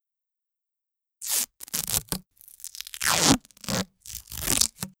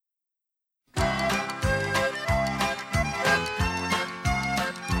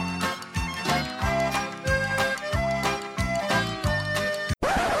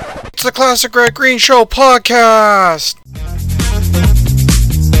It's the Classic Red Green Show podcast!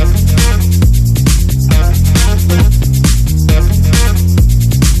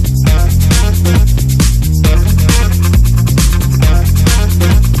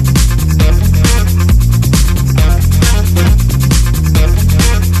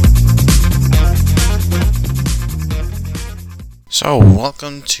 So,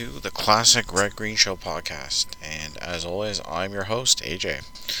 welcome to the Classic Red Green Show podcast, and as always, I'm your host, AJ.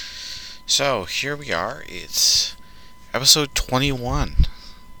 So, here we are, it's episode 21.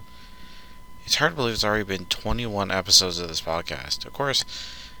 It's hard to believe it's already been 21 episodes of this podcast. Of course,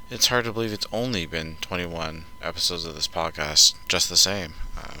 it's hard to believe it's only been 21 episodes of this podcast just the same.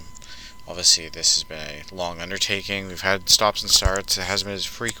 Obviously, this has been a long undertaking. We've had stops and starts. It hasn't been as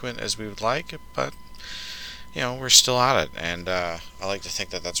frequent as we would like, but we're still at it, and I like to think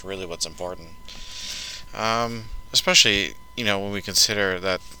that that's really what's important. Especially, when we consider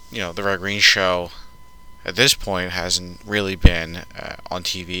that, the Red Green Show at this point hasn't really been on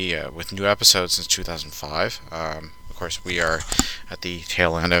TV with new episodes since 2005. Of course, we are at the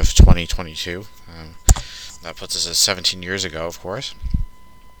tail end of 2022. That puts us at 17 years ago, of course.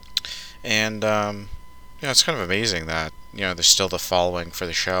 And, it's kind of amazing that, there's still the following for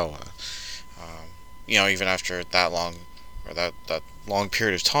the show. Even after that long, or that long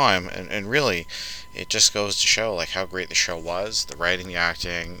period of time, and really, it just goes to show, like, how great the show was, the writing, the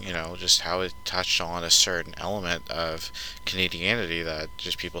acting, just how it touched on a certain element of Canadianity that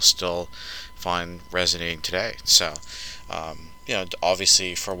just people still find resonating today. So,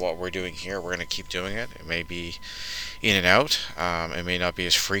 obviously, for what we're doing here, we're going to keep doing it. It may be in and out. It may not be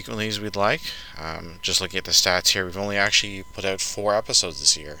as frequently as we'd like. Just looking at the stats here, we've only actually put out 4 episodes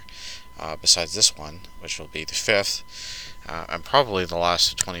this year. Besides this one, which will be the 5th, and probably the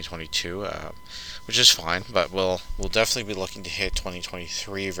last of 2022, which is fine, but we'll definitely be looking to hit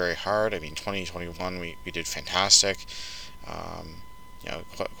 2023 very hard. I mean, 2021 we did fantastic.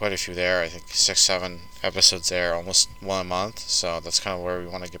 Quite a few there. I think 6-7 episodes there, almost one a month. So that's kind of where we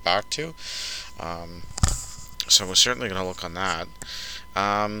want to get back to. So we're certainly going to look on that.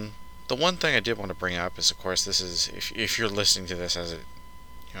 The one thing I did want to bring up is, of course, this is if you're listening to this as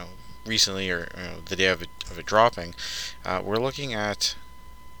recently or the day of it dropping, we're looking at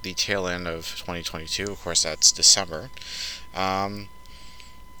the tail end of 2022. Of course, that's December.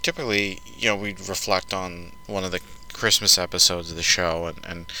 Typically, we'd reflect on one of the Christmas episodes of the show,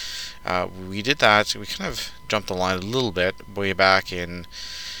 and we did that. We kind of jumped the line a little bit way back in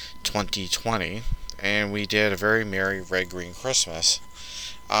 2020, and we did a very merry Red Green Christmas.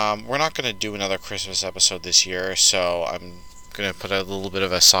 We're not going to do another Christmas episode this year, so I'm going to put a little bit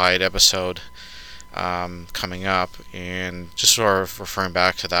of a side episode coming up, and just sort of referring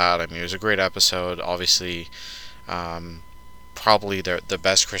back to that. I mean, it was a great episode. Obviously, probably the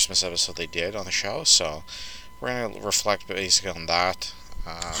best Christmas episode they did on the show, so we're going to reflect basically on that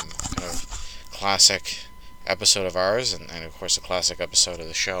kind of classic episode of ours, and of course a classic episode of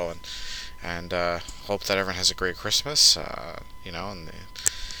the show, and hope that everyone has a great Christmas, and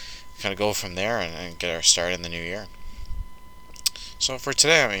kind of go from there and get our start in the new year. So for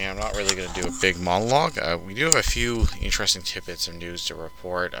today, I'm not really going to do a big monologue. We do have a few interesting tidbits of news to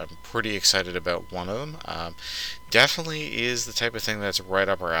report. I'm pretty excited about one of them. Definitely is the type of thing that's right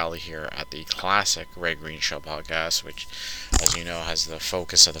up our alley here at the Classic Red Green Show podcast, which, as you know, has the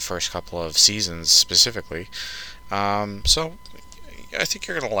focus of the first couple of seasons specifically. So I think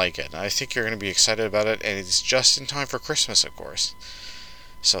you're going to like it. I think you're going to be excited about it, and it's just in time for Christmas, of course.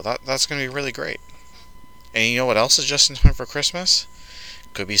 So that's going to be really great. And you know what else is just in time for Christmas?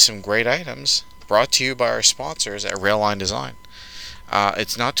 Could be some great items brought to you by our sponsors at Railline Design.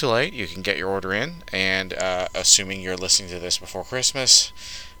 It's not too late. You can get your order in, and assuming you're listening to this before Christmas,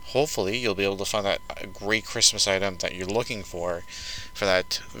 hopefully you'll be able to find that great Christmas item that you're looking for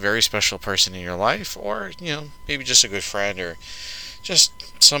that very special person in your life, or maybe just a good friend, or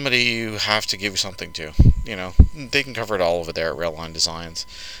just somebody you have to give something to. They can cover it all over there at Railline Designs.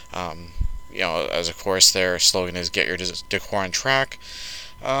 As of course their slogan is "Get your decor on track."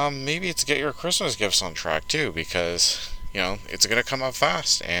 Maybe it's "Get your Christmas gifts on track" too, because it's going to come up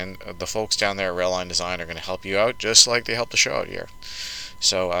fast, and the folks down there at Railline Design are going to help you out just like they helped the show out here.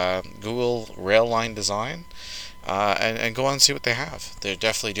 So Google Railline Design and go on and see what they have. They're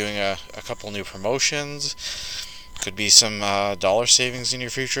definitely doing a couple new promotions. Could be some dollar savings in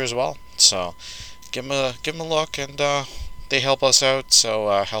your future as well. So give them a look, and they help us out, so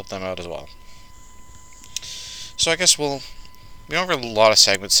help them out as well. So I guess we don't have a lot of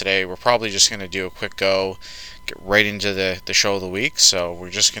segments today. We're probably just going to do a quick go, get right into the show of the week. So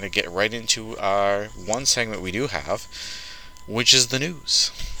we're just going to get right into our one segment we do have, which is the news.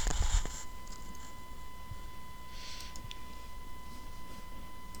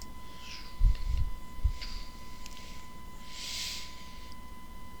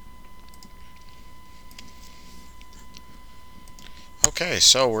 Okay,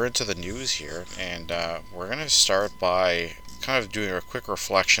 so we're into the news here, and we're going to start by kind of doing a quick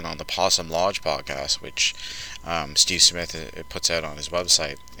reflection on the Possum Lodge podcast, which Steve Smith puts out on his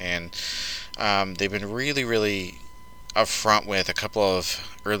website. And they've been really, really upfront with a couple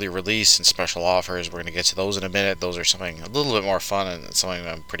of early release and special offers. We're going to get to those in a minute. Those are something a little bit more fun and something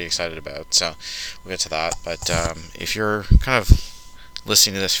I'm pretty excited about. So we'll get to that. But if you're kind of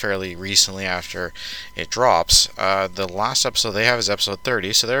listening to this fairly recently after it drops, the last episode they have is episode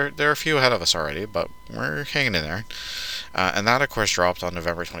 30, so they're a few ahead of us already, but we're hanging in there. And that, of course, dropped on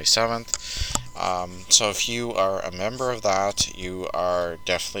November 27th. So if you are a member of that, you are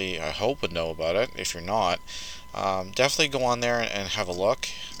definitely, I hope, would know about it. If you're not, definitely go on there and have a look.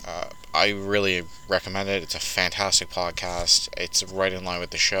 I really recommend it. It's a fantastic podcast. It's right in line with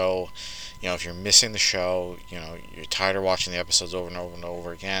the show. If you're missing the show, you're tired of watching the episodes over and over and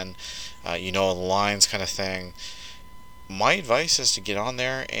over again, the lines kind of thing, my advice is to get on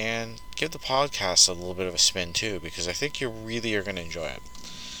there and give the podcast a little bit of a spin too, because I think you really are going to enjoy it.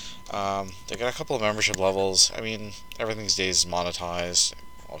 They got a couple of membership levels. I mean, everything these days is monetized,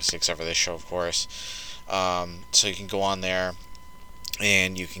 obviously except for this show, of course. So you can go on there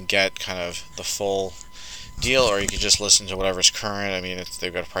and you can get kind of the full deal, or you can just listen to whatever's current. I mean,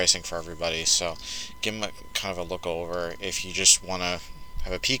 they've got pricing for everybody, so give them kind of a look over if you just want to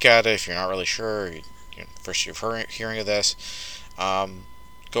have a peek at it. If you're not really sure, first you're hearing of this,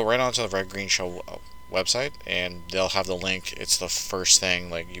 go right onto the Red Green Show website, and they'll have the link. It's the first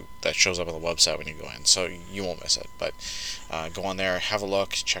thing that shows up on the website when you go in, so you won't miss it. But go on there, have a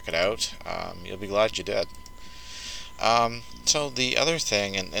look, check it out. You'll be glad you did. So the other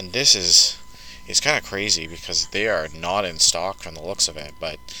thing, and this is kind of crazy because they are not in stock from the looks of it,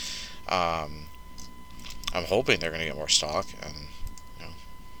 but I'm hoping they're going to get more stock, and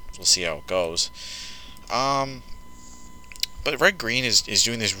we'll see how it goes. But Red Green is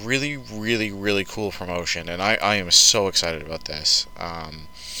doing this really, really, really cool promotion, and I am so excited about this.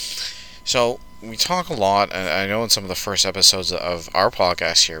 So we talk a lot, and I know in some of the first episodes of our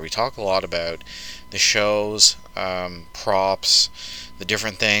podcast here, we talk a lot about the shows, props, the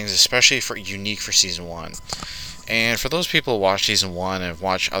different things, especially unique for season 1. And for those people who watch season 1 and have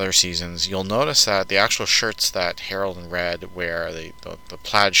watched other seasons, you'll notice that the actual shirts that Harold and Red wear, the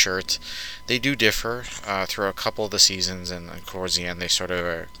plaid shirts, they do differ through a couple of the seasons, and towards the end they sort of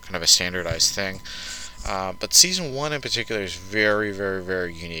are kind of a standardized thing. But season 1 in particular is very, very,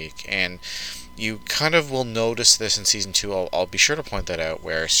 very unique, and you kind of will notice this in season 2. I'll be sure to point that out,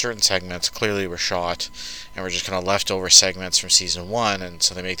 where certain segments clearly were shot and were just kind of leftover segments from season 1, and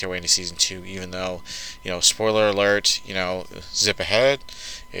so they make their way into season 2, even though, spoiler alert, zip ahead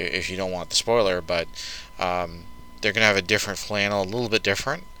if you don't want the spoiler, but they're going to have a different flannel, a little bit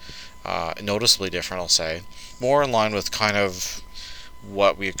different, noticeably different, I'll say, more in line with kind of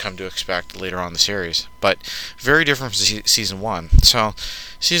what we had come to expect later on in the series, but very different from season 1. So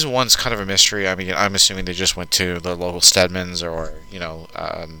season 1's kind of a mystery. I mean, I'm assuming they just went to the local Stedmans or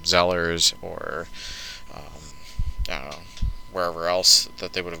Zellers or I don't know, wherever else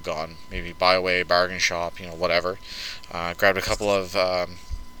that they would have gone, maybe Byway, Bargain Shop, whatever. Grabbed a couple of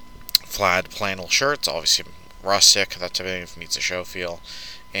plaid flannel shirts, obviously rustic, that type of thing, meets the show feel,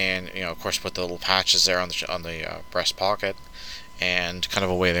 and of course put the little patches there on the breast pocket, and kind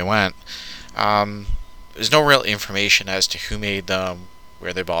of away they went. There's no real information as to who made them,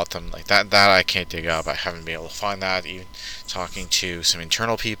 where they bought them, like that I can't dig up. I haven't been able to find that. Even talking to some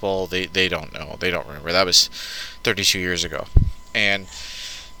internal people, they don't know. They don't remember. That was 32 years ago. And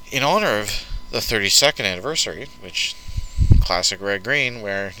in honor of the 32nd anniversary, which classic Red Green,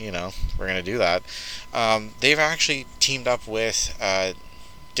 where we're going to do that, they've actually teamed up with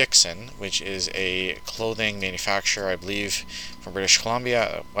Dixon, which is a clothing manufacturer, I believe, from British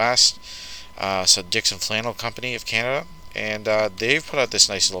Columbia West. So Dixon Flannel Company of Canada, and they've put out this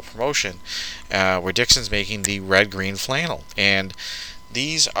nice little promotion where Dixon's making the Red Green flannel, and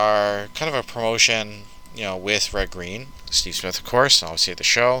these are kind of a promotion, with Red Green, Steve Smith, of course, obviously at the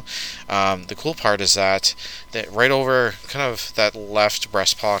show. The cool part is that right over kind of that left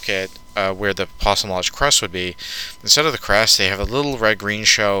breast pocket, where the Possum Lodge crest would be, instead of the crest, they have a little Red Green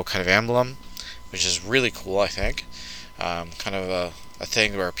Show kind of emblem, which is really cool, I think. Kind of a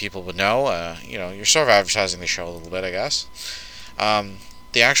thing where people would know. You're sort of advertising the show a little bit, I guess.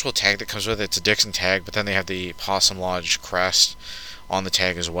 The actual tag that comes with it's a Dixon tag, but then they have the Possum Lodge crest on the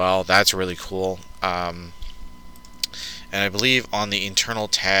tag as well. That's really cool. And I believe on the internal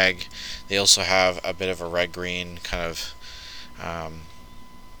tag, they also have a bit of a red green kind of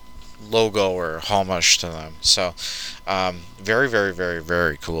logo or homage to them. So very, very, very,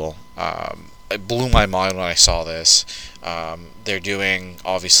 very cool. it blew my mind when I saw this. They're doing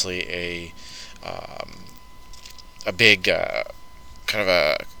obviously a big kind of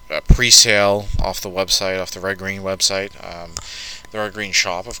a pre-sale off the website, off the Red Green website. The Red Green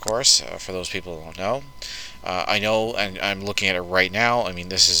shop, of course, for those people who don't know. I know, and I'm looking at it right now. I mean,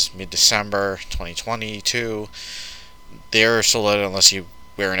 this is mid-December 2022. They're sold out unless you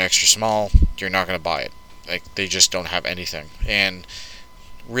wear an extra small. You're not going to buy it. Like, they just don't have anything, and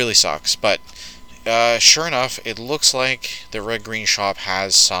really sucks. But sure enough, it looks like the Red Green shop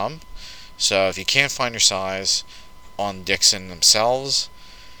has some. So if you can't find your size on Dixon themselves,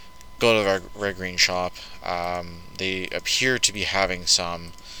 go to the Red Green shop. They appear to be having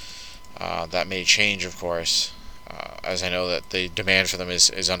some. That may change, of course, as I know that the demand for them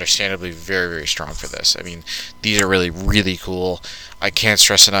is understandably very, very strong for this. I mean, these are really, really cool. I can't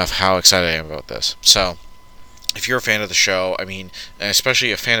stress enough how excited I am about this. So, if you're a fan of the show, I mean, and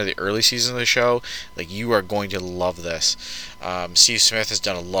especially a fan of the early season of the show, like, you are going to love this. Steve Smith has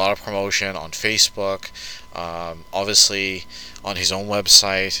done a lot of promotion on Facebook, obviously on his own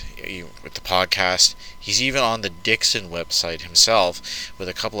website with the podcast. He's even on the Dixon website himself with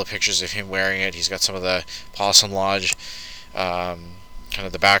a couple of pictures of him wearing it. He's got some of the Possum Lodge kind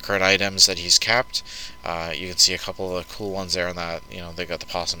of the background items that he's kept. You can see a couple of the cool ones there on that. You know, they got the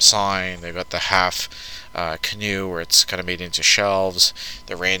possum sign, they've got the half canoe where it's kind of made into shelves,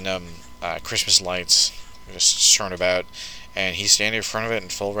 the random Christmas lights just strewn about, and he's standing in front of it in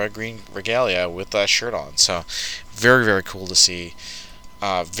full Red Green regalia with that shirt on. So very, very cool to see.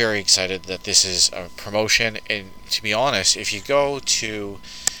 Very excited that this is a promotion. And to be honest, if you go to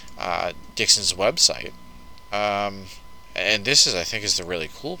Dixon's website, and this is, I think, is the really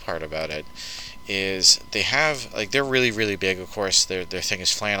cool part about it, is they have, like, they're really, really big, of course, their thing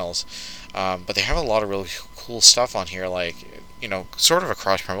is flannels, but they have a lot of really cool stuff on here, like, you know, sort of a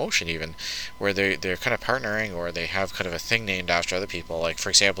cross promotion even, where they're kind of partnering, or they have kind of a thing named after other people. Like, for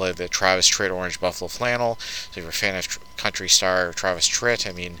example, they have the Travis Tritt Orange Buffalo Flannel. So if you're a fan of country star Travis Tritt,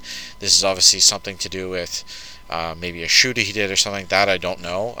 I mean, this is obviously something to do with maybe a shoot he did or something. That I don't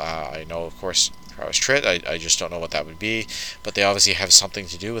know. I know, of course, Travis Tritt. I just don't know what that would be, but they obviously have something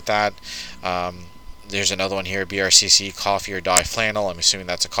to do with that. There's another one here, BRCC Coffee or Die Flannel. I'm assuming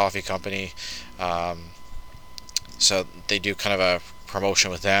that's a coffee company. So they do kind of a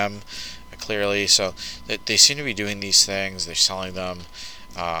promotion with them, clearly. So they seem to be doing these things. They're selling them.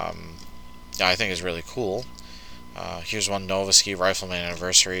 I think is really cool. Here's one, Novisky Rifleman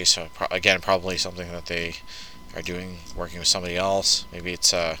Anniversary. So again, probably something that they are doing, working with somebody else. Maybe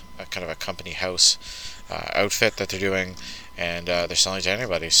it's a kind of a company house outfit that they're doing, and they're selling to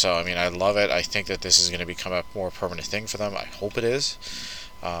anybody. So I mean, I love it. I think that this is going to become a more permanent thing for them. I hope it is.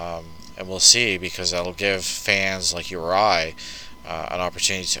 And we'll see, because that'll give fans like you or I an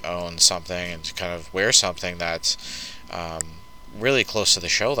opportunity to own something and to kind of wear something that's really close to the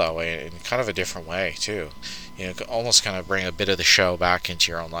show that way, in kind of a different way too. You know, almost kind of bring a bit of the show back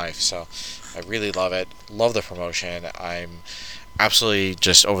into your own life. So I really love it. Love the promotion. I'm absolutely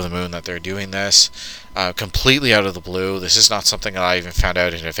just over the moon that they're doing this, completely out of the blue. This is not something that I even found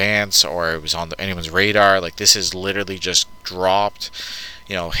out in advance or it was on anyone's radar. Like, this is literally just dropped.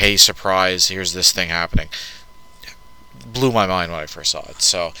 You know, hey, surprise, here's this thing happening. Blew my mind when I first saw it.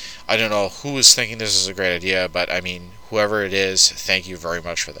 So I don't know who is thinking this is a great idea, but I mean, whoever it is, thank you very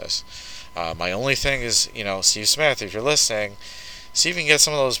much for this. My only thing is, you know, Steve Smith, if you're listening, see if you can get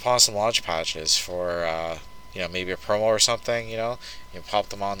some of those Possum Lodge patches for, you know, maybe a promo or something. You know, you can pop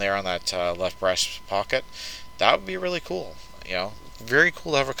them on there on that left breast pocket. That would be really cool. You know, very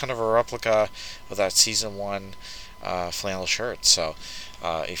cool to have a kind of a replica of that season 1 flannel shirt. So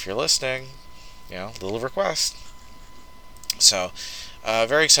if you're listening, you know, little request. So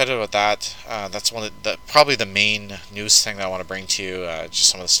very excited about that. That's one of probably the main news thing that I want to bring to you. Just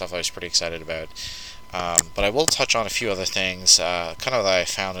some of the stuff I was pretty excited about. But I will touch on a few other things, kind of that I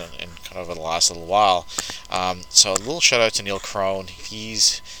found in kind of the last little while. So a little shout out to Neil Crone.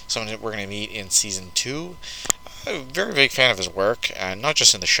 He's someone that we're going to meet in season 2. I'm a very big fan of his work, and not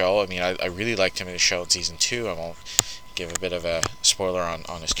just in the show. I mean, I really liked him in the show in season 2. I won't give a bit of a spoiler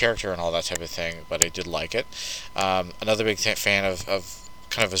on his character and all that type of thing, but I did like it. Another big fan of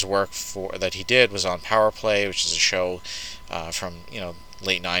kind of his work that he did was on Power Play, which is a show from, you know,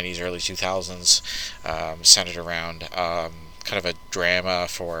 late 90s, early 2000s, centered around kind of a drama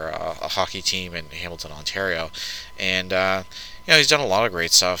for a hockey team in Hamilton, Ontario. And, you know, he's done a lot of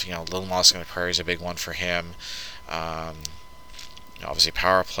great stuff. You know, Little Moss on the Prairie is a big one for him. You know, obviously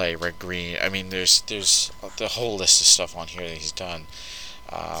Power Play, Red Green. I mean, there's the whole list of stuff on here that he's done.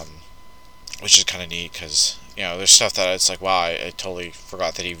 which is kind of neat because there's stuff that it's like, wow, I totally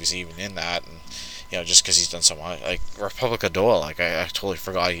forgot that he was even in that, and just because he's done so much, like Republic of Doyle, like I totally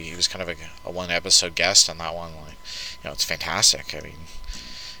forgot he was kind of a one episode guest on that one. Like, it's fantastic. I mean,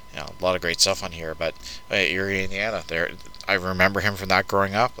 a lot of great stuff on here. But Erie, Indiana, there, I remember him from that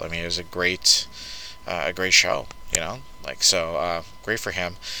growing up. I mean, it was a great show. Like, so great for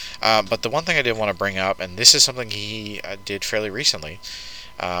him. But the one thing I did want to bring up, and this is something he did fairly recently.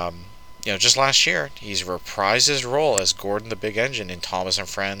 Just last year, he's reprised his role as Gordon the Big Engine in Thomas and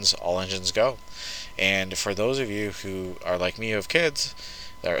Friends: All Engines Go. And for those of you who are like me, who have kids,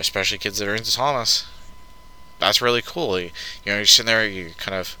 especially kids that are into Thomas, that's really cool. You're sitting there, you're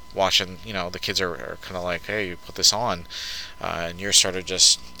kind of watching. The kids are kind of like, hey, you put this on, and you're sort of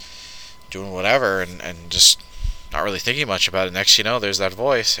just doing whatever, and just not really thinking much about it. Next, there's that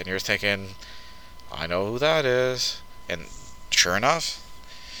voice, and you're thinking, I know who that is. And sure enough,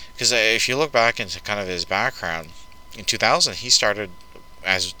 because if you look back into kind of his background, in 2000 he started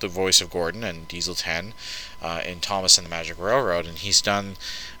as the voice of Gordon and Diesel 10 in Thomas and the Magic Railroad, and he's done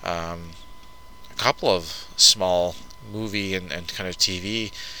a couple of small movie and kind of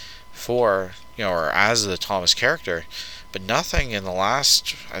TV for, or as the Thomas character, but nothing in the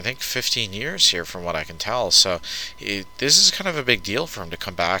last, I think, 15 years here from what I can tell. So this is kind of a big deal for him to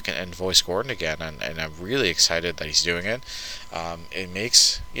come back and voice Gordon again, and I'm really excited that he's doing it. It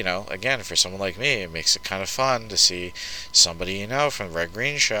makes, again, for someone like me, it makes it kind of fun to see somebody from the Red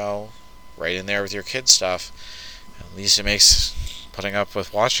Green Show right in there with your kid stuff. At least it makes putting up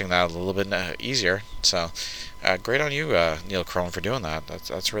with watching that a little bit easier. So great on you, Neil Crone, for doing that.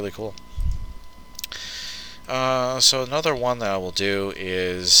 That's really cool. So another one that I will do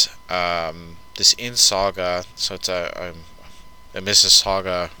is this Insaga. So it's a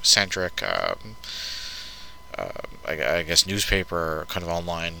Mississauga centric, I guess, newspaper, kind of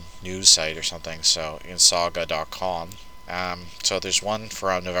online news site or something. So insaga.com. So there's one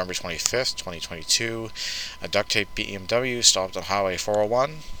from November 25th, 2022. A duct tape BMW stopped on Highway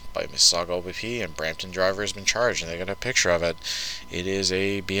 401 by Mississauga OPP, and Brampton driver has been charged, and they got a picture of it. It is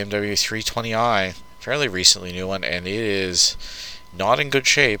a BMW 320i. Fairly recently new one, and it is not in good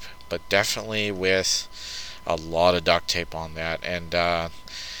shape, but definitely with a lot of duct tape on that. And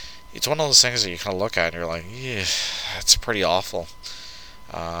it's one of those things that you kind of look at and you're like, yeah, that's pretty awful.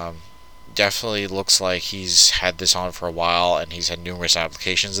 Definitely looks like he's had this on for a while, and he's had numerous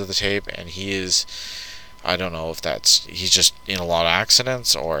applications of the tape, and he is, I don't know if he's just in a lot of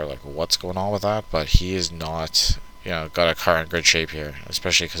accidents or like what's going on with that, but he is not got a car in good shape here,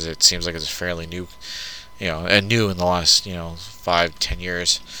 especially because it seems like it's fairly new, and new in the last 5-10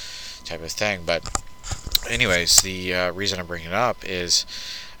 years type of thing. But anyways, the reason I'm bringing it up is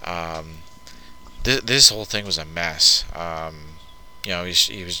this whole thing was a mess.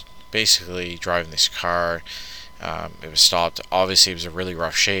 He was basically driving this car. It was stopped. Obviously, it was a really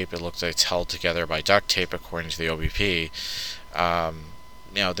rough shape. It looked like it's held together by duct tape, according to the OBP.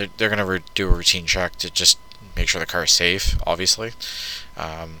 They're going to do a routine check to just make sure the car is safe, obviously.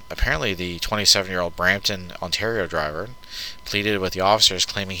 Apparently, the 27-year-old Brampton, Ontario driver pleaded with the officers,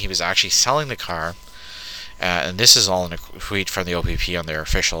 claiming he was actually selling the car. And this is all in a tweet from the OPP on their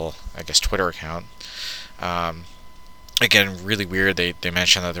official, I guess, Twitter account. Again, really weird. They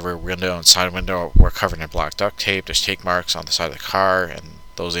mentioned that the rear window and side window were covered in black duct tape. There's take marks on the side of the car, and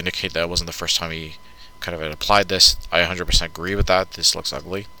those indicate that it wasn't the first time he kind of had applied this. I 100% agree with that. This looks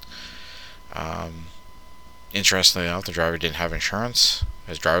ugly. Interestingly enough, the driver didn't have insurance.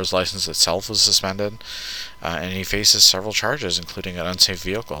 His driver's license itself was suspended, and he faces several charges, including an unsafe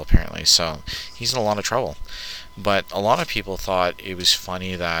vehicle, apparently. So he's in a lot of trouble. But a lot of people thought it was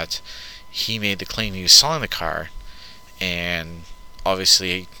funny that he made the claim he was selling the car, and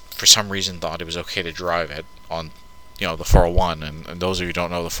obviously, for some reason, thought it was okay to drive it on, the 401. And those of you who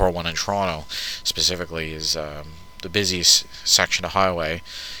don't know, the 401 in Toronto specifically is the busiest section of highway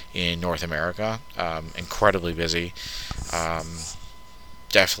in North America. Incredibly busy.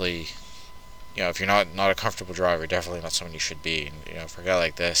 Definitely, if you're not a comfortable driver, definitely not someone you should be. And, for a guy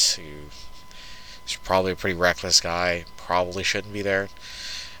like this, he's probably a pretty reckless guy. Probably shouldn't be there.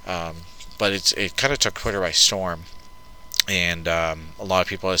 But it kind of took Twitter by storm. And a lot of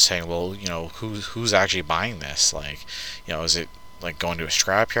people are saying, well, who's actually buying this? Like, is it like going to a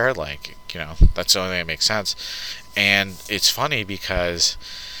scrapyard? Like, that's the only thing that makes sense. And it's funny because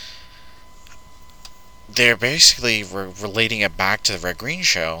they're basically relating it back to the Red Green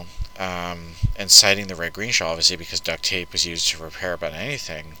Show, and citing the Red Green Show, obviously, because duct tape was used to repair about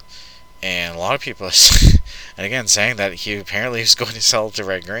anything. And a lot of people are, and again, saying that he apparently is going to sell it to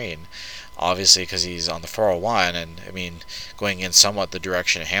Red Green. obviously because he's on the 401, and I mean going in somewhat the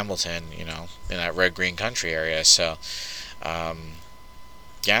direction of Hamilton, in that red green country area. So um,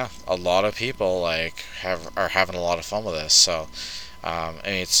 yeah, a lot of people are having a lot of fun with this. So I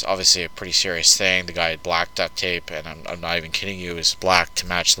mean, it's obviously a pretty serious thing. The guy had black duct tape, and I'm not even kidding you, is black to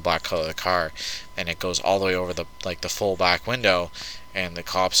match the black color of the car, and it goes all the way over the full back window. And the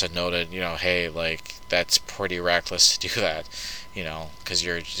cops had noted, hey, that's pretty reckless to do that, because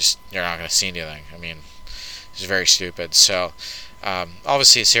you're not going to see anything. I mean, it's very stupid. So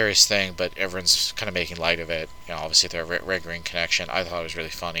obviously a serious thing, but everyone's kind of making light of it. Obviously the red green connection. I thought it was really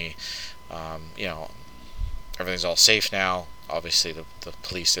funny. Everything's all safe now. Obviously the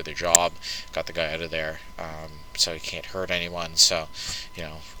police did their job, got the guy out of there, so he can't hurt anyone. So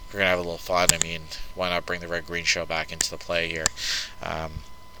we're gonna have a little fun. I mean, why not bring the red green show back into the play here?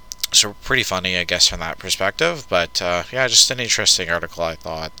 So pretty funny, I guess, from that perspective. But yeah, just an interesting article, I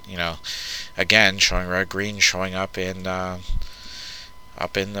thought. Again, showing red green showing up in kind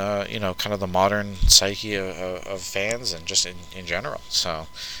of the modern psyche of fans and just in general. So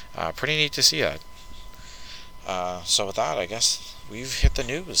pretty neat to see that. So with that, I guess we've hit the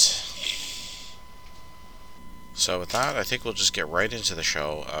news. So with that, I think we'll just get right into the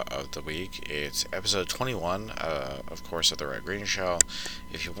show of the week. It's episode 21, of course, of the Red Green Show.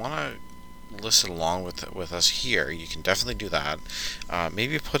 If you want to listen along with us here, you can definitely do that.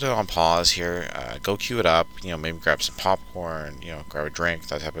 Maybe put it on pause here. Go queue it up. Maybe grab some popcorn. Grab a drink,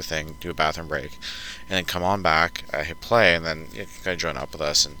 that type of thing. Do a bathroom break, and then come on back. Hit play, and then you can kind of join up with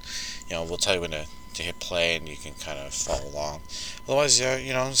us, and we'll tell you when to hit play, and you can kind of follow along. Otherwise,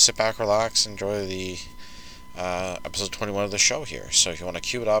 sit back, relax, enjoy the episode 21 of the show here. So if you want to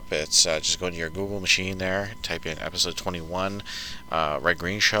queue it up, it's just go into your Google machine there, type in episode 21 Red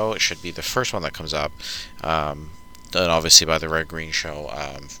Green Show. It should be the first one that comes up, and obviously by the Red Green Show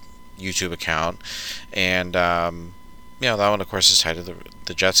YouTube account, and that one of course is tied to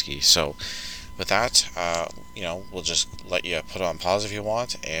the jet ski. So with that, we'll just let you put it on pause if you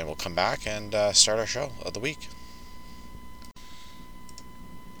want, and we'll come back and start our show of the week.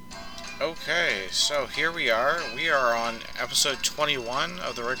 Okay, so here we are. We are on episode 21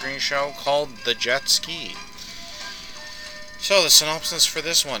 of the Red Green Show, called The Jet Ski. So the synopsis for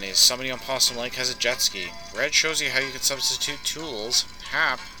this one is: somebody on Possum Lake has a jet ski. Red shows you how you can substitute tools.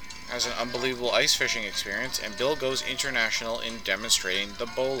 Hap has an unbelievable ice fishing experience, and Bill goes international in demonstrating the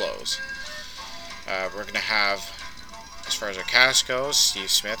bolos. We're going to have, as far as our cast goes, Steve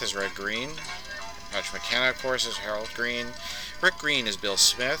Smith is Red Green. Patrick McKenna, of course, is Harold Green. Rick Green is Bill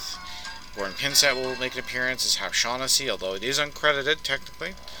Smith. Gordon Pinsett will make an appearance as Hap Shaughnessy, although it is uncredited,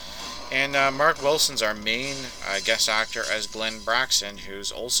 technically. And Mark Wilson's our main guest actor as Glenn Braxton, who's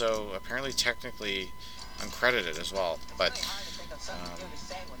also apparently technically uncredited as well. But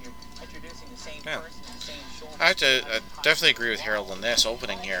yeah. I have to definitely agree with Harold on this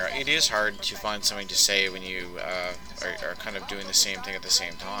opening here. It is hard to find something to say when you are kind of doing the same thing at the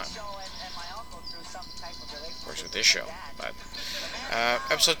same time. Of course, with this show. But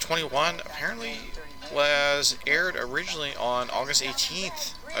episode 21 apparently was aired originally on August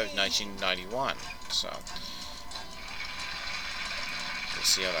 18th of 1991. So we'll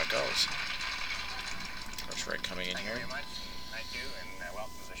see how that goes. Of course, Red coming in here.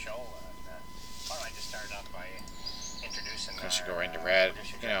 Of course, you go right into Red.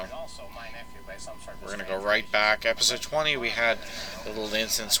 We're going to go right back. Episode 20, we had a little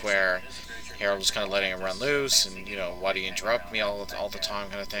instance where Harold was kind of letting him run loose, and why do you interrupt me all the time,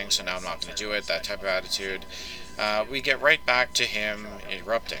 kind of thing. So now I'm not going to do it. That type of attitude. We get right back to him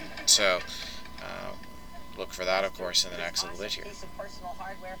interrupting. So look for that, of course, in the next little bit here. Personal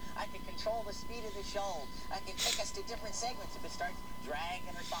hardware. I can control the speed of the show. I can take us to different segments if it starts dragging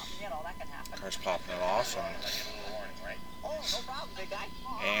or something. That can happen. Of course, popping it off.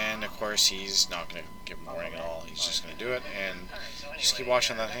 And of course, he's not going to give him a warning at all. He's just going to do it, and just keep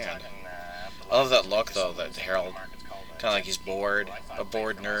watching that hand. I love that look, though, that Harold, kind of like he's bored, a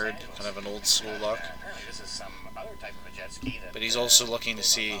bored nerd, kind of an old school look. But he's also looking to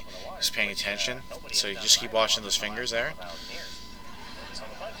see, he's paying attention, so you just keep watching those fingers there. So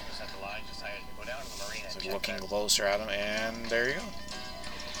looking closer at him, and there you go.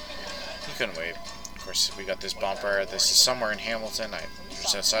 He couldn't wait. Of course, we got this bumper. This is somewhere in Hamilton.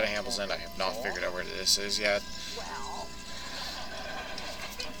 Just outside of Hamilton. I have not figured out where this is yet.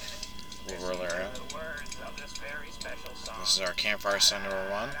 We'll roll around. This is our campfire song number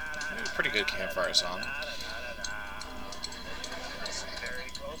 1. Pretty good campfire song.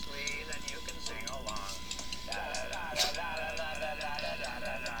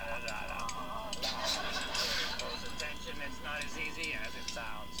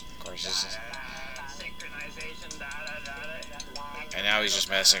 Of course, and now he's just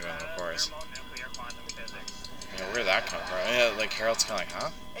messing with him, of course. Yeah, where did that come from? Yeah, like Harold's kind of like,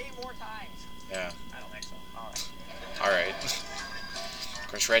 huh? 8 more times. Yeah. I don't think so. All right. Of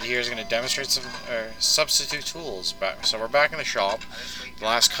course, Red here is going to demonstrate some substitute tools. So we're back in the shop. The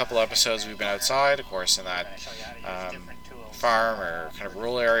last couple episodes we've been outside, of course, in that farm or kind of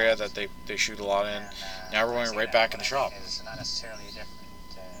rural area that they shoot a lot in. Now we're going right back in the shop.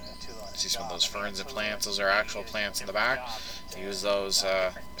 See some of those ferns and plants. Those are actual plants in the back. They use those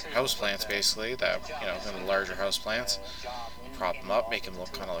house plants, basically, that, you know, kind of larger house plants. Prop them up, make them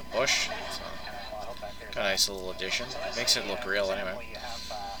look kind of like bush. So, kind of nice little addition. Makes it look real, anyway.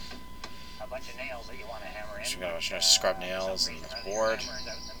 So we got a bunch of scrub nails and this board.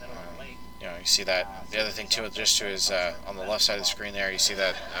 You know, you see that. The other thing too, just to is on the left side of the screen there, you see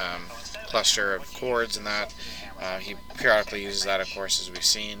that cluster of cords and that. He periodically uses that, of course, as we've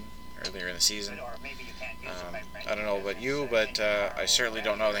seen earlier in the season. I don't know about you, but I certainly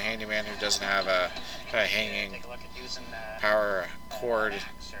don't know the handyman who doesn't have a kind of hanging power cord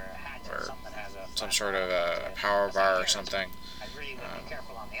or some sort of a power bar or something.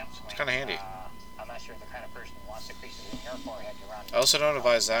 It's kind of handy. I also don't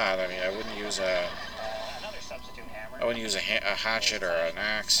advise that. I mean, I wouldn't use a hatchet or an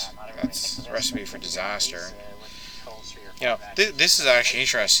axe. That's a recipe for disaster. You know, this is actually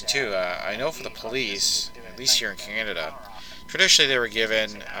interesting too. I know for the police, at least here in Canada, traditionally they were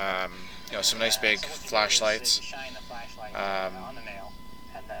given, you know, some nice big flashlights.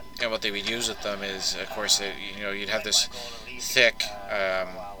 And what they would use with them is, of course, you know, you'd have this thick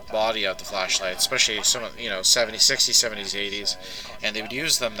body of the flashlight, especially some, you know, 70s, 60s, 70s, 80s, and they would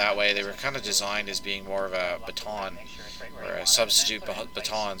use them that way. They were kind of designed as being more of a baton or a substitute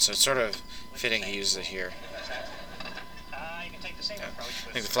baton, so it's sort of fitting he uses it here. Yeah.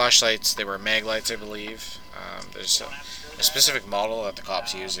 I think the flashlights, they were mag lights, I believe. There's a specific model that the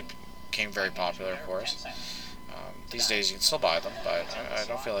cops use. It became very popular, of course. These days you can still buy them, but I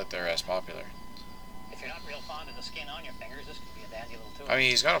don't feel like they're as popular. If you're not real fond of the skin on your fingers, this could be a dandy little tool. I mean,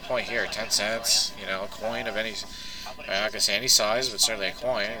 he's got a point here, 10 cents, you know, a coin of any, I'm not going to say any size, but certainly a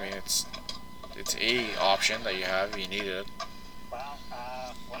coin. I mean, it's a option that you have if you need it. Well,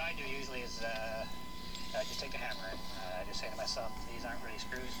 what I do usually is just take a hammer and I just say to myself, these aren't really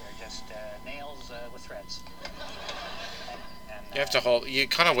screws, they're just nails with threads. You have to hold, you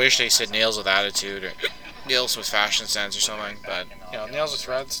kind of wish they said nails with attitude or nails with fashion sense or something, but, you know, nails with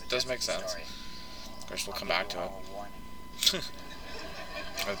threads does make sense. Of course, we'll come back to it.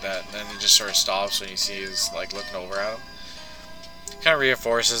 Like that, and then he just sort of stops when you see he's like looking over at him. Kind of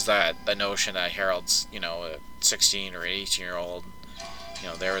reinforces that the notion that Harold's, you know, a 16 or 18-year-old, you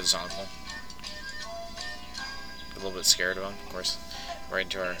know, there with his uncle. A little bit scared of him, of course. Right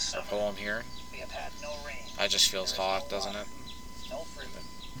into our poem here. That just feels hot, doesn't it?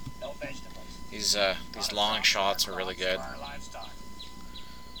 These long shots are really good.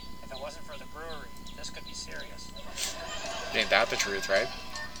 If it wasn't for the brewery, this could be serious. Ain't that the truth, right?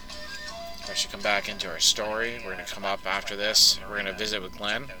 We should come back into our story. We're going to come up after this. We're going to visit with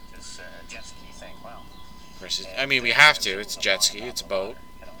Glenn. Of course, I mean, we have to. It's a jet ski. It's a boat.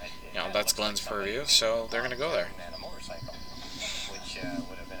 You know, that's Glenn's purview, so they're going to go there.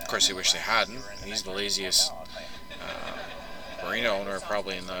 Of course, they wish they hadn't. He's the laziest marina owner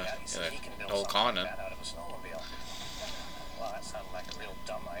probably in the whole continent.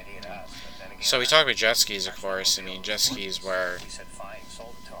 So we talk about jet skis, of course. I mean, jet skis were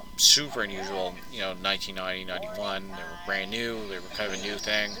super unusual, you know, 1990, 91. They were brand new. They were kind of a new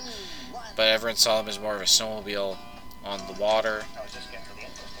thing. But everyone saw them as more of a snowmobile on the water.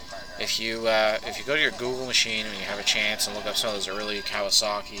 If you go to your Google machine and you have a chance and look up some of those early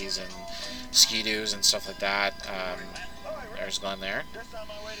Kawasaki's and Ski-Doos and stuff like that, there's Glenn there.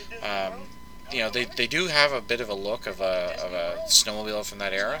 You know, they do have a bit of a look of a snowmobile from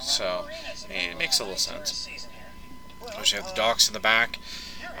that era, so it makes a little sense. Of course, you have the docks in the back.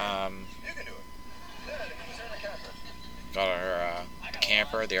 Got our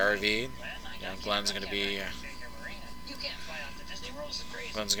camper, the RV. You know, Glenn's gonna be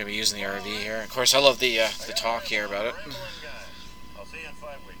using the RV here. Of course, I love the talk here about it.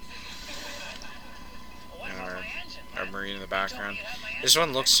 And our marine in the background. This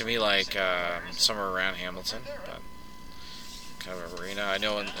one looks to me like somewhere around Hamilton, but kind of a marina. I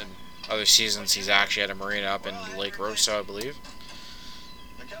know in other seasons he's actually had a marina up in Lake Rosa, I believe.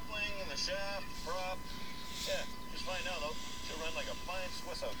 to run like a fine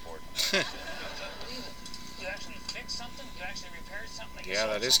Swiss outboard. You actually fix something? You actually repaired something? Yeah,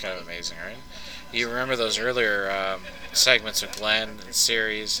 that is kind of amazing, right? You remember those earlier segments with Glenn and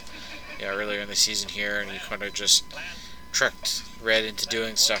series, earlier in the season here, and you kind of just tricked Red into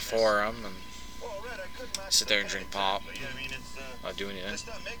doing stuff for him, and Well, Red, I couldn't match sit the there and drink finish, pop, but yeah, I mean, it's, not do they anything.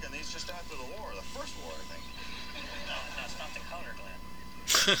 stopped making these just after the war, the first war, I think. No, it's not the color, Glenn.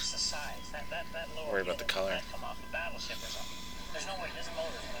 It's the size. That lower Worry about the unit color. might come off a battleship or something. There's no way this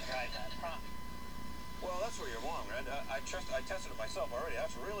motor's going to drive that prop. Well, that's where you're wrong, Red. I tested it myself already.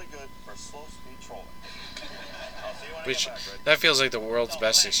 That's really good for slow-speed trolling. I'll see you when I Which, get back, Red. that feels like the world's No,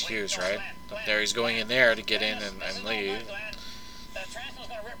 best Glenn, excuse, wait, no, right? Glenn, There he's going in there to get in Glenn, and listen, leave. no, Glenn. That transmit's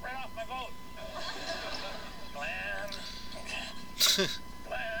going to rip right off my boat. Glenn.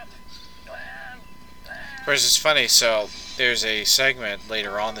 Glenn. Of course, it's funny, so there's a segment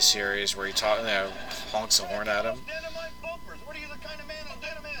later on in the series where he honks the horn at him. Dynamite bumpers. What are you, the kind of man on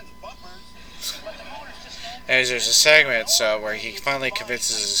dynamite bumpers? But the motor's just And there's a segment where he finally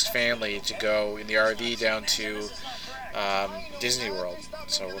convinces his family to go in the RV down to Disney World.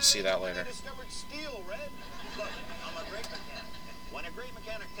 So we'll see that later. Discovered steel, Red. Look, I'm a great mechanic. When a great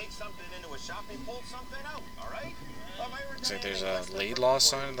mechanic takes something into a shop, he pulls something out, all right? Looks like there's a Laidlaw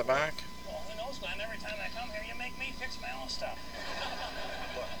sign in the back. Well, who knows, Glenn? Every time I come here, you make me fix my own stuff.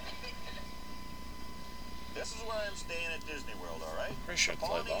 Look, this is where I'm staying at Disney World, all right? Pretty sure it's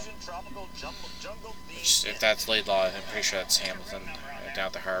Laidlaw. Polynesian tropical jungle If that's Laidlaw, I'm pretty sure that's Hamilton, down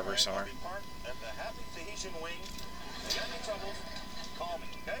at the harbor somewhere. At the Happy Tahitian Wing. If you got any troubles, call me,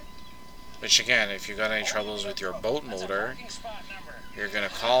 okay? Which again, if you got any troubles with your boat That's a motor, parking spot number. you're gonna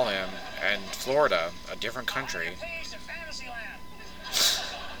call him. And Florida, a different country, Pays in Fantasyland.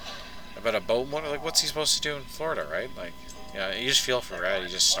 about a boat motor, like what's he supposed to do in Florida, right? Like, you just feel for Red. He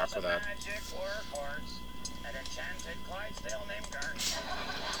just stuck with that. Magic workhorse, an enchanted Clydesdale named Garth.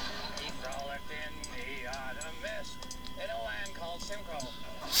 He frolicked in the autumn mist in a land called Simcoe.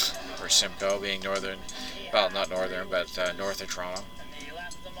 Or Simcoe, being northern, well, not northern, but north of Toronto, And he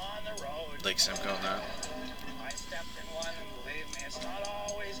left them on the road. Lake Simcoe and that. I stepped in one, and believe me, it's not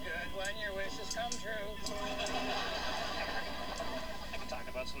always good when your wishes come true. I can talk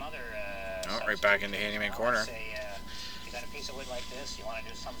about some other. Right back into Handyman Corner. Say, you got a piece of wood like this. You want to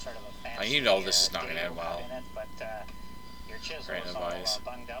do some sort of a fancy. You know this is not gonna end gable well. cut in it, but your chisel Great is all advice.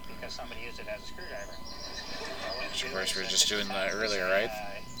 bunged up because somebody used it as a screwdriver. Which of course we were just doing that earlier, right?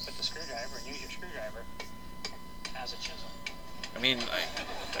 Put the screwdriver and use your screwdriver as a chisel. I mean,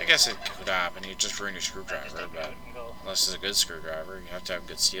 I guess it could happen. You just ruin your Just screwdriver, take it but out and go. unless it's a good screwdriver, you have to have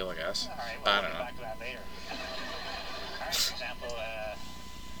good steel, I guess. All right, I well, don't we'll know. get back to that later. All right, for example,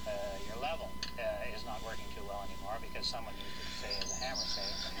 your level is not working too well anymore because someone used it, say, as a hammer, say.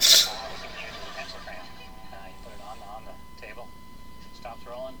 We can use it as a pencil crayon. You put it on the table, stops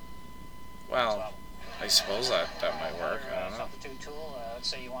rolling. Well, I suppose that might work. I don't know. Substitute tool. Let's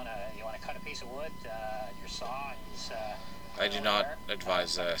say you want to cut a piece of wood. Your saw is. I do not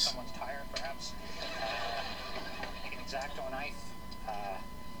advise this. Someone's tire, perhaps. Take an X-Acto knife.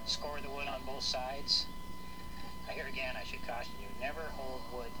 Score the wood on both sides. Here again, I should caution you: never hold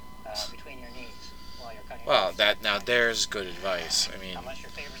wood between your knees while you're cutting. Well, there's good advice. I mean, Unless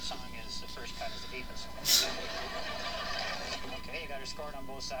your favorite song is "The First Cut Is the Deepest." Okay, you got her scored on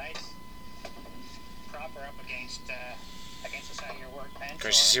both sides. Prop her up against the side of your workbench. of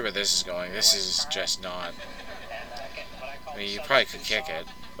course, you see where this is going. This is just not. And get what I call I mean, the you probably could substitute kick saw, it,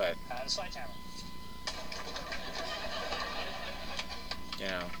 but the sledgehammer.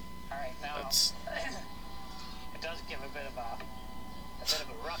 All right, now that's. it does give a bit of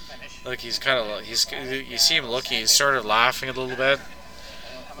a rough finish. Look, he's kind of. You see him looking. He's sort of laughing a little bit.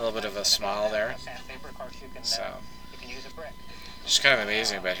 A little bit of a smile there. Sandpaper, of course, you can use a brick. It's kind of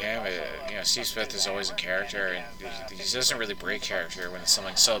amazing about him. Steve Smith is always a character, and he doesn't really break character when it's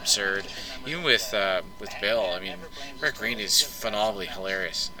something so absurd. Even with Bill, I mean, Rick Green is phenomenally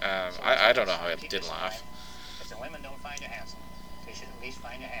hilarious. I don't know how I didn't laugh. If the women don't find you handsome, they should at least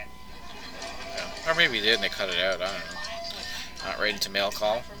find you handy. Or maybe he did and they cut it out. I don't know. Not right into mail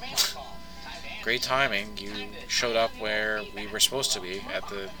call. Great timing. You showed up where we were supposed to be at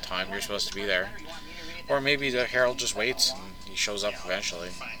the time you're supposed to be there. Or maybe the Harold just waits and he shows up eventually.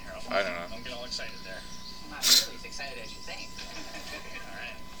 Fine, Harold. I don't know. Don't get all excited there. I'm not really as excited as you think. All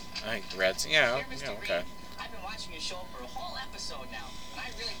right. I think Red's, okay. I've been watching your show for a whole episode now, and I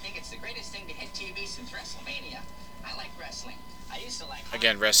really think it's the greatest thing to hit TV since WrestleMania. I like wrestling. I used to like.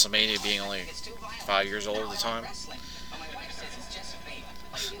 Again, WrestleMania being only It's too violent. 5 years old No, at the I like time. wrestling, but my wife says it's just fake.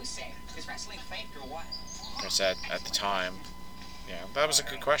 What do you say? Is wrestling fake or what? Of course, at the time, Yeah, that was a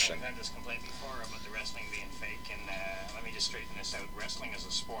good question. We've had this complaint before about the wrestling being fake, and let me just straighten this out. Wrestling is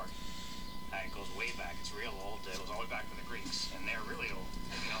a sport. It goes way back. It's real old. It goes all the way back to the Greeks, and they're really old.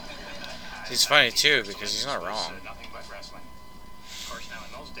 He's funny too because he's not was, wrong. nothing but wrestling. Of course, now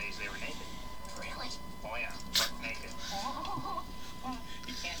in those days they were naked. Really? Oh yeah, butt naked.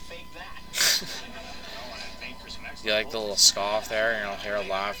 You can't fake that. You like the little scoff there, you know, Harold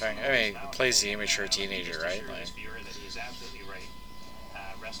laughing. I mean, he plays the immature teenager, right? Like, That he is absolutely right.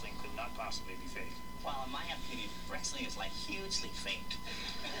 Wrestling could not possibly be fake. Well, in my opinion, wrestling is like hugely fake.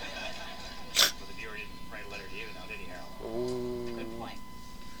 But the viewer didn't write a letter to you, now did he, Harold? ooh, Good point.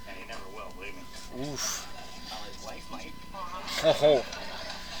 And he never will, believe me. oof. Well, his wife might. Oh,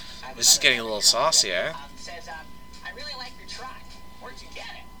 this is getting a little saucy, eh? Says, I really like your truck. Where'd you get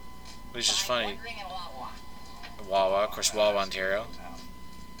it? Which is I'm funny. wondering in Wawa. Wawa, of course, Wawa, Ontario.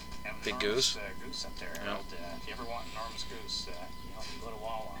 Have an Big enormous, goose. Goose up there, Yeah. Harold. If you ever want an enormous goose, you go to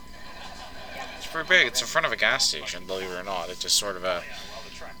Wawa. It's pretty big. It's in front of a gas station, believe it or not. It's just sort of a Yeah, well,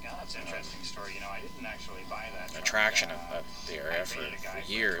 the truck. Now that's an interesting story. I didn't actually buy that truck. attraction of the area I for paid a guy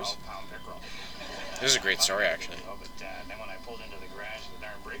for years. 12-pound pickerel. This is a great story, actually. But then when I pulled into the garage, the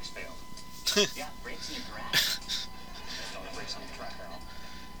darn brakes failed. Yeah, brakes in your garage. There's no brakes on the truck, Harold.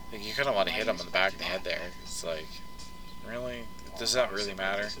 Like, you kind of want to hit him in the back of the head there. It's like, really? Does that really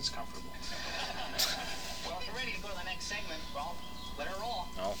matter? It's comfortable. Well, if you're ready to go to the next segment, well, let her roll.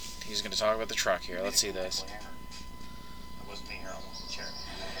 No, he's going to talk about the truck here. Let's see this. It wasn't me, Harold. It was the chair.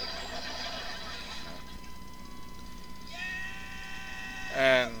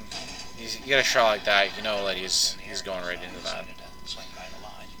 And you get a shot like that, you know that he's going right into that. Swing by the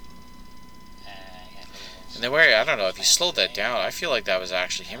lodge. And the way, I don't know, if he slowed that down, I feel like that was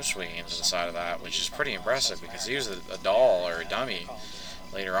actually him swinging into the side of that, which is pretty impressive because he was a doll or a dummy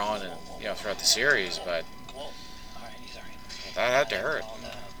later on and throughout the series, but that had to hurt.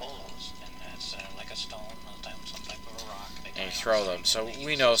 And you throw them, so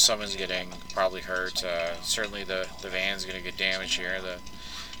we know someone's getting probably hurt. Certainly the van's going to get damaged here.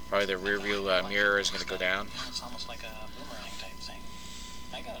 Probably the rear view mirror is going to go down. It's almost like a boomerang type thing.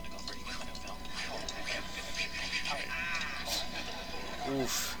 I got it to go pretty good, Phil.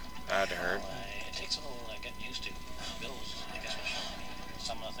 Oof, that had to hurt. It takes a little getting used to. Bill's, I guess, was showing me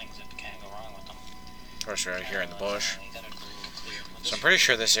some of the things that can go wrong with them. Of course, we're right here in the bush. You gotta go clear. So I'm pretty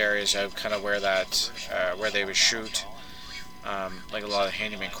sure this area is kind of where where they would shoot, like a lot of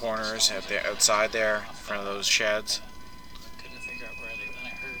handyman corners outside there, in front of those sheds. Couldn't figure out where they. Then I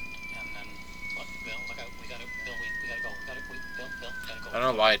heard, and then look, Bill, look out, we gotta, Bill, we gotta go, Bill, gotta go. I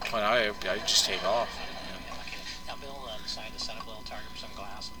don't know why I'd point out. I'd just take off. Now Bill decided to set up a little target for some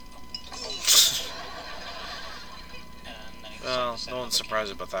glass. And then he Well, decided to set no up one's a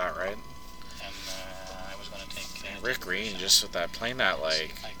surprised about that, right? And I was gonna take Rick Green just with that playing that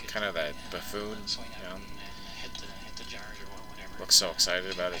like kind of that buffoon, swing up and hit the jars or whatever. looks so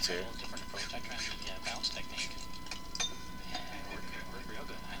excited about it too. A different approach. I tried the bounce technique. And it worked real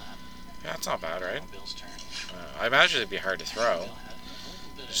good. I thought. Yeah, it's not bad, right? Bill's turn. I imagine it'd be hard to throw, Bill had a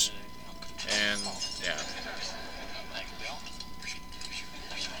little bit Just- of control. and yeah, Thank you, Bill.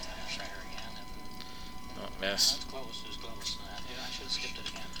 Try her again. And oh, missed. that's close. It was close. I should have skipped it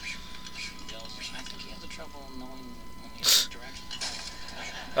again. Bill's. I think he has the trouble knowing when he's direction.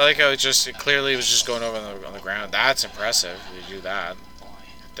 I like how it clearly was just going over on the ground. That's impressive. You do that, Boy.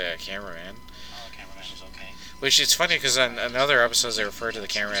 the cameraman. Oh, the cameraman was okay. Which it's funny because on other episodes they refer to the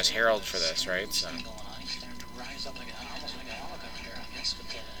cameraman as Harold for this, right? So Going on. He's starting to rise up almost like a helicopter. I guess with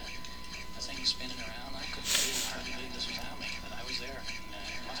the thing spinning around. I couldn't hardly believe this was happening, but I was there. And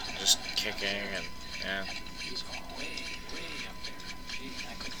it must have just kicking and yeah. He's going way, way up there. Gee,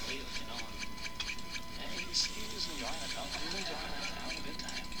 I couldn't believe it, And he's enjoying it, though. He's enjoying it, having a good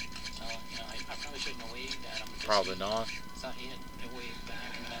time. So, I probably shouldn't have waved at him. Because Probably not. I thought he had waved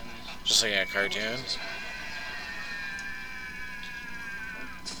back and then... Just like a cartoon.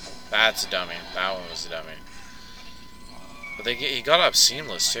 That's a dummy. That one was a dummy. But he got up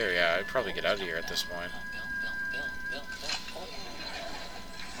seamless too. Yeah, I'd probably get out of here at this point. Bill.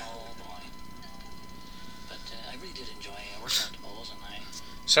 Oh, boy. But I really did enjoy working with the bulls, and I...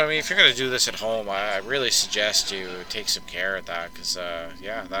 So I mean, if you're gonna do this at home, I really suggest you take some care at that, because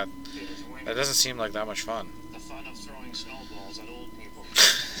yeah, that doesn't seem like that much fun. The fun of throwing snowballs at old people.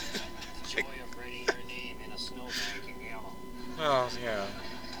 The joy of writing your name in a snowbank in yellow. Well, yeah.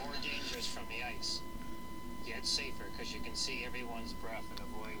 More dangerous from the ice. Yet safer because you can see everyone's breath and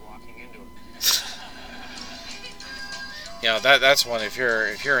avoid walking into it. You know, that's one. If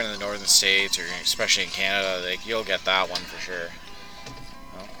you're in the northern states or especially in Canada, like you'll get that one for sure.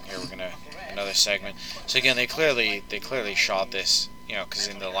 Well, here we're gonna another segment. So again, they clearly shot this, because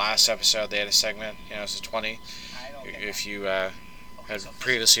in the last episode they had a segment, it's a 20. If you had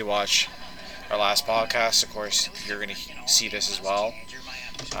previously watched our last podcast, of course, you're going to see this as well.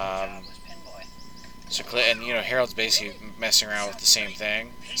 And Harold's basically messing around with the same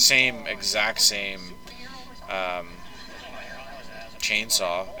thing, exact same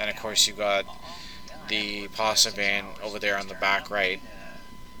chainsaw, and of course you got the pasta van over there on the back right.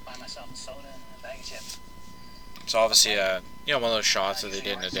 It's obviously one of those shots that they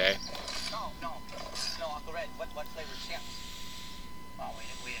did in a day. No, Uncle Red, what flavored chips? Well,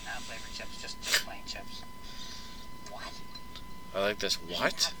 we didn't have flavored chips, just plain chips. What? I like this.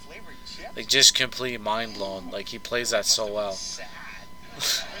 What? Flavored chips? Like, just complete mind blown. Like, he plays that so well. Sad.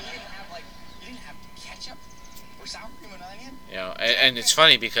 You didn't have ketchup or sour cream and onion? And it's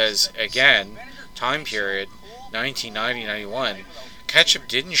funny because, again, time period, 1990-91, ketchup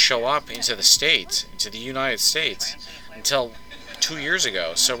didn't show up into the United States, until 2 years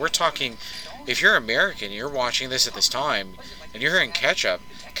ago. So we're talking, if you're American, you're watching this at this time, and you're hearing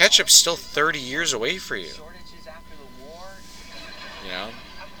ketchup's still 30 years away for you.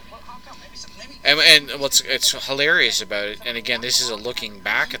 And it's hilarious about it, and again, this is a looking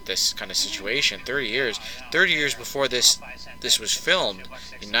back at this kind of situation, 30 years before this was filmed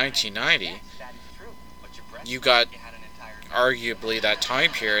in 1990, you got arguably that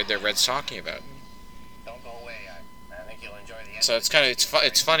time period that Red's talking about. Don't go away. I think you'll enjoy the end. So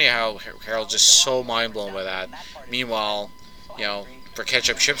it's funny how Harold's just so mind blown by that. Meanwhile, for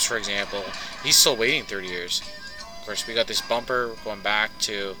ketchup chips, for example, he's still waiting 30 years. Of course, we got this bumper going back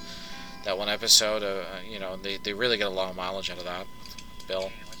to that one episode. They really get a lot of mileage out of that.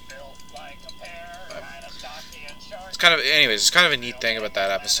 Bill. It's kind of a neat thing about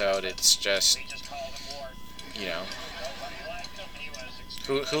that episode. It's just,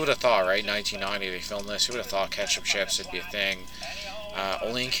 who would have thought, right? 1990 they filmed this. Who would have thought ketchup chips would be a thing?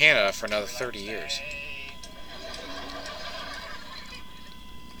 Only in Canada for another 30 years.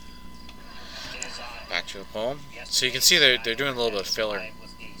 Back to the poem. So you can see they're doing a little bit of filler.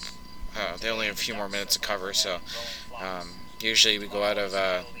 They only have a few more minutes to cover, so usually we go out of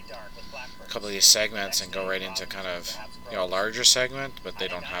a couple of these segments and go right into kind of a larger segment, but they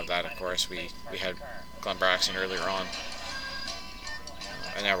don't have that, of course. We had Glenn Braxton earlier on,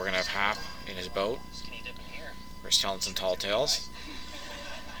 and now we're gonna have Hap in his boat, where he's telling some tall tales.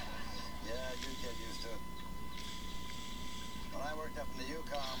 Yeah, you get used to it. When I worked up in the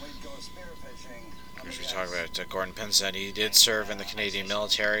Yukon, we'd go spearfishing. As we talk about Gordon Pinsent, he did serve in the Canadian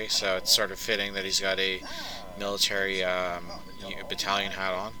military, so it's sort of fitting that he's got a military battalion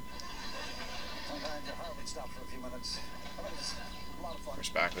hat on. Sometimes your heart would stop for a few minutes. A lot of fun. Of course,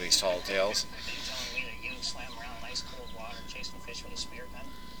 back with these tall tales. Telling me that you swam around in ice cold water chasing fish with a spear gun.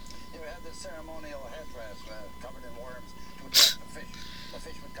 You had this ceremonial headdress covered in worms to attract the fish. The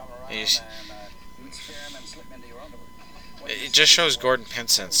fish would come around and you would spear them and slip them into your underwear. It just shows Gordon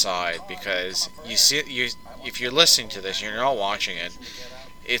Pinsent's side, because if you're listening to this and you're not watching it,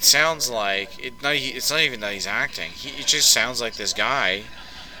 it sounds like it's not even that he's acting. It just sounds like this guy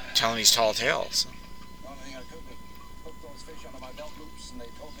telling these tall tales. The only thing I could do, hook those fish under my belt loops and they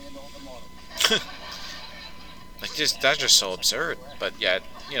pulled me into open water. That's just so absurd, but yet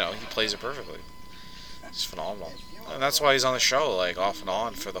he plays it perfectly. It's phenomenal, and that's why he's on the show, like, off and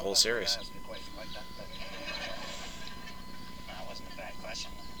on for the whole series.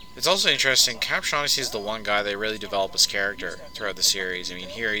 It's also interesting, Cap Shaughnessy is the one guy they really develop his character throughout the series. I mean,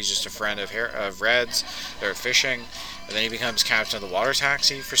 here he's just a friend of Red's, they're fishing, and then he becomes captain of the water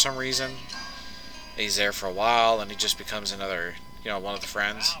taxi for some reason. He's there for a while, and he just becomes another, one of the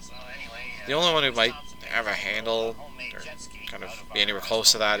friends. The only one who might have a handle, or kind of be anywhere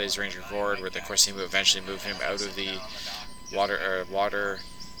close to that, is Ranger Gord, where of course they eventually move him out of the water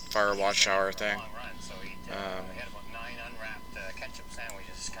fire watchtower thing.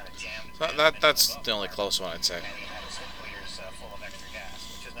 That's the only close one, I'd say.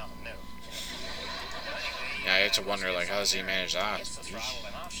 Yeah, I have to wonder, like, how does he manage that? He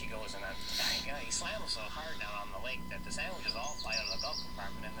slammed so hard down on the lake that the sandwiches all fly out of the belt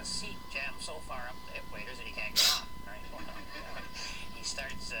compartment, and the seat jams so far up the hip waders that he can't get off. He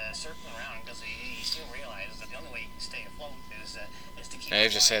starts circling around because he soon realizes that the only way he can stay afloat is to keep. I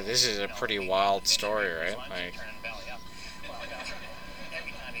have to say, this is a pretty wild story, right? Like,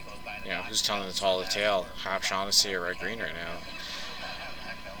 who's telling the tall tale? Hap Shaughnessy or Red Green right now?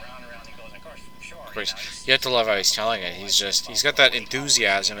 Of course, you have to love how he's telling it. He's got that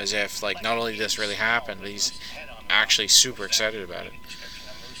enthusiasm, as if, like, not only did this really happen, but he's actually super excited about it.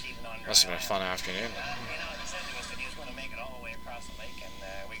 Must have been a fun afternoon. He was going to make it all the way across the lake, and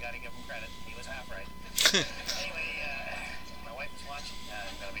we got to give him credit. Anyway, my wife is watching.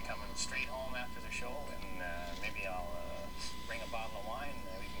 I'm going to be coming straight home after the show, and maybe I'll bring a bottle of wine.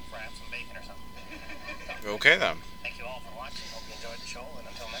 We can fry up some bacon or something. Okay then. Thank you all for watching. Hope you enjoyed the show, and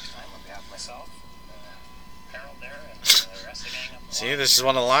until next time, on behalf of myself, Harold there, and the rest of the gang up the See, line. this is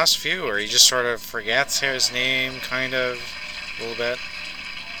one of the last few where he just sort of forgets his name, kind of, a little bit.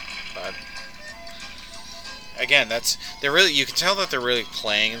 But again, you can tell that they're really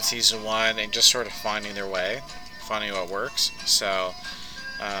playing in season 1 and just sort of finding their way, finding what works. So,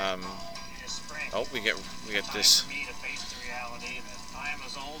 This spring, we get this, time for me to face the reality that I am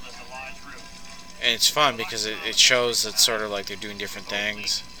as old as the lodge roof. and it's fun because it shows that sort of like they're doing different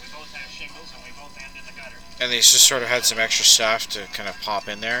things. We both have shingles, and we both end in the gutter. And they just sort of had some extra stuff to kind of pop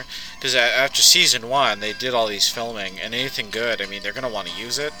in there. Because after season 1, they did all these filming, and anything good, I mean, they're going to want to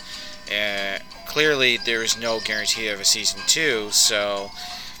use it. Clearly, there is no guarantee of a season 2, so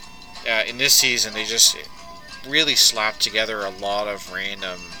in this season, they just really slapped together a lot of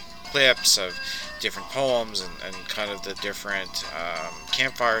random clips of different poems and kind of the different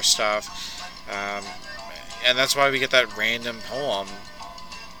campfire stuff. And that's why we get that random poem,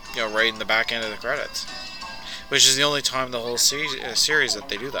 right in the back end of the credits. Which is the only time in the whole series that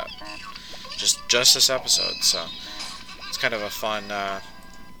they do that. Just this episode, so it's kind of a fun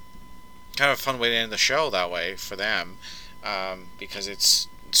way to end the show that way for them, because it's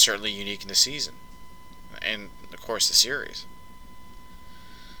certainly unique in the season, and of course the series.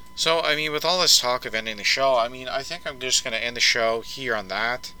 So I mean, with all this talk of ending the show, I mean, I think I'm just going to end the show here on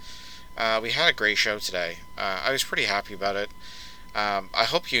that. We had a great show today. I was pretty happy about it. I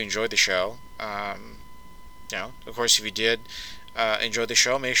hope you enjoyed the show. Of course, if you did enjoy the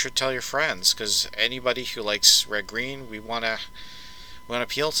show, make sure to tell your friends, because anybody who likes Red Green, we want to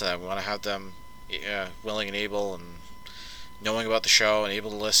appeal to them. We want to have them willing and able and knowing about the show and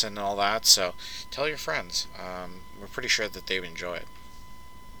able to listen and all that. So tell your friends. We're pretty sure that they would enjoy it.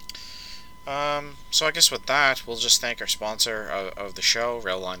 So I guess with that, we'll just thank our sponsor of the show,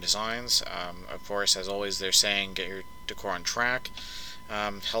 Railline Designs. Of course, as always, they're saying get your decor on track.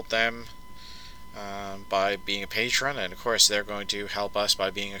 Help them by being a patron, and of course they're going to help us by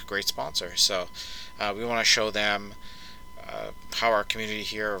being a great sponsor. So we want to show them how our community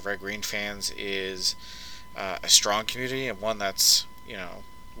here of Red Green fans is a strong community, and one that's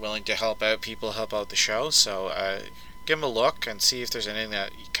willing to help out people, help out the show. So give them a look and see if there's anything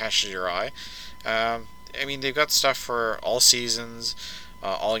that catches your eye. I mean, they've got stuff for all seasons,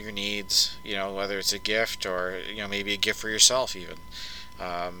 all your needs, whether it's a gift or maybe a gift for yourself even.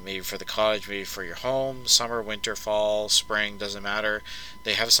 Maybe for the cottage, maybe for your home, summer, winter, fall, spring, doesn't matter.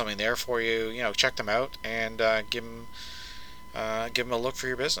 They have something there for you. Check them out and give them a look for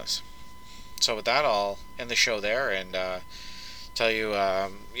your business. So with that, I'll end the show there and tell you,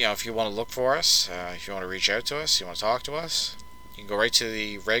 if you want to look for us, if you want to reach out to us, you want to talk to us, you can go right to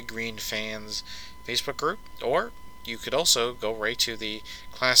the Red Green Fans Facebook group, or you could also go right to the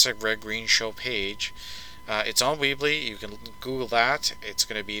Classic Red Green Show page. It's on Weebly. You can Google that. It's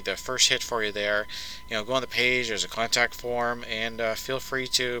going to be the first hit for you there. Go on the page. There's a contact form, and feel free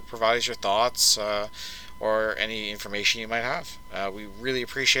to provide us your thoughts or any information you might have. We really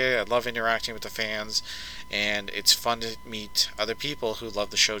appreciate it. I love interacting with the fans, and it's fun to meet other people who love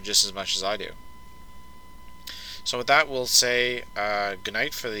the show just as much as I do. So with that, we'll say good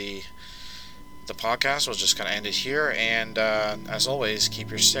night for the podcast. We'll just kind of end it here, and as always, keep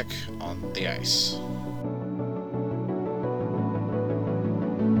your stick on the ice.